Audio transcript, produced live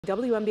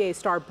WNBA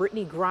star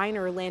Brittney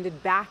Griner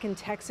landed back in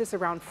Texas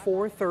around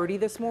 4:30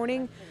 this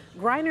morning.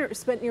 Griner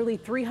spent nearly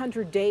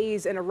 300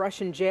 days in a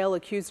Russian jail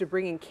accused of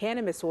bringing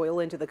cannabis oil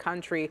into the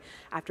country.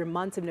 After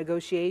months of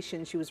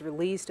negotiations, she was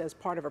released as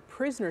part of a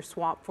prisoner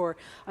swap for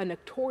a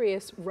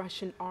notorious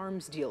Russian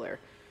arms dealer.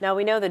 Now,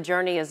 we know the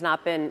journey has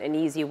not been an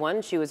easy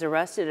one. She was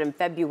arrested in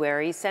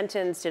February,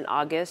 sentenced in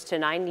August to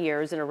 9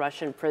 years in a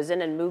Russian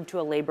prison, and moved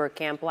to a labor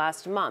camp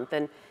last month.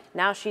 And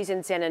now she's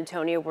in San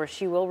Antonio, where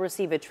she will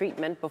receive a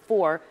treatment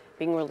before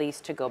being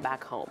released to go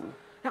back home.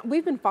 Now,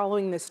 we've been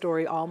following this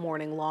story all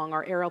morning long.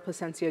 Our Ariel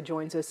Placencia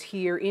joins us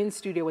here in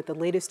studio with the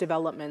latest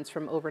developments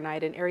from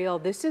overnight. And Ariel,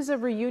 this is a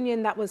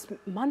reunion that was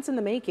months in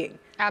the making.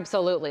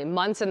 Absolutely,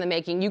 months in the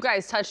making. You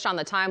guys touched on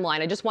the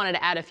timeline. I just wanted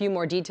to add a few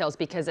more details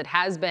because it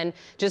has been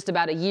just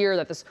about a year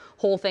that this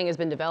whole thing has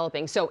been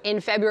developing. So in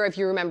February, if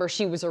you remember,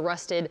 she was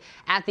arrested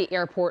at the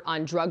airport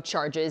on drug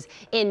charges.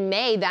 In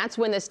May, that's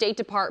when the State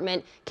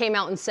Department came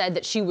out and said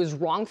that she was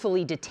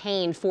wrongfully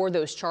detained for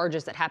those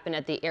charges that happened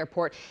at the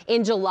airport.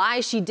 In July,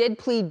 she did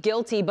plead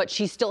guilty, but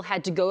she still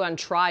had to go on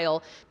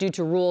trial due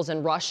to rules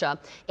in Russia.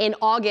 In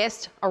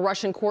August, a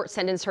Russian court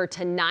sentenced her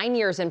to 9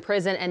 years in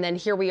prison, and then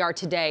here we are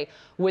today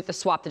with the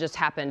swap that just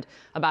happened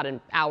about an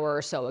hour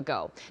or so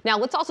ago. Now,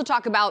 let's also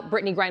talk about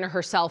Brittney Griner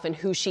herself and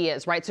who she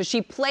is, right? So she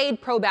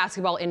played pro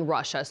basketball in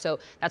Russia, so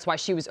that's why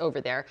she was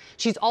over there.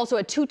 She's also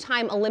a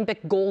two-time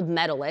Olympic gold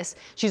medalist.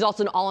 She's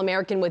also an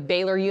All-American with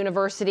Baylor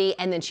University,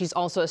 and then she's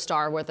also a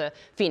star with the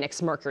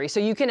Phoenix Mercury. So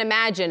you can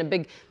imagine a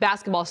big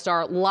basketball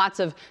star, lots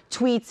of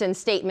tweets and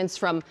statements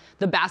from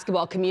the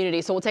basketball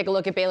community. So we'll take a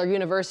look at Baylor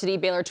University.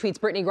 Baylor tweets,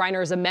 Brittney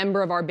Griner is a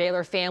member of our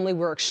Baylor family.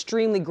 We're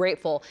extremely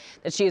grateful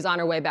that she is on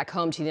her way back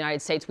home to the United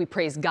States. We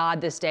praise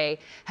God this day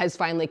has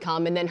finally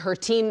come. And then her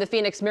team, the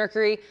Phoenix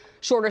Mercury,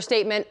 shorter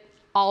statement.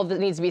 All that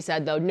needs to be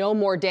said, though, no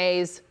more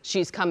days.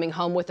 She's coming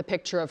home with a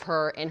picture of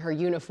her in her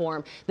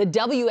uniform. The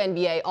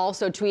WNBA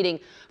also tweeting,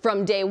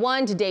 from day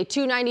 1 to day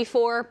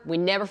 294, we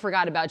never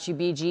forgot about you,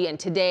 BG. And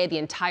today, the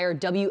entire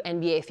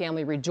WNBA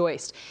family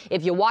rejoiced.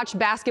 If you watch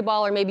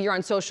basketball or maybe you're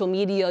on social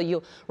media,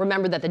 you'll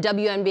remember that the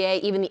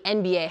WNBA, even the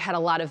NBA, had a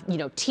lot of,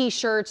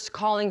 T-shirts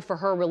calling for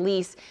her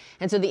release.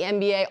 And so the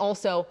NBA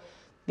also,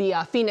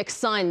 the Phoenix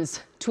Suns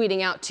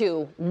tweeting out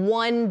too,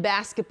 one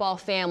basketball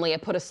family.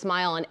 It put a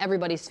smile on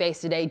everybody's face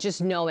today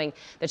just knowing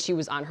that she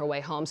was on her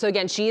way home. So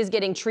again, she is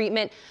getting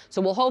treatment,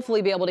 so we'll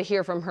hopefully be able to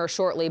hear from her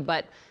shortly.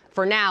 But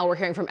for now, we're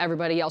hearing from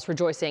everybody else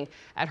rejoicing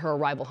at her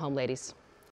arrival home, ladies.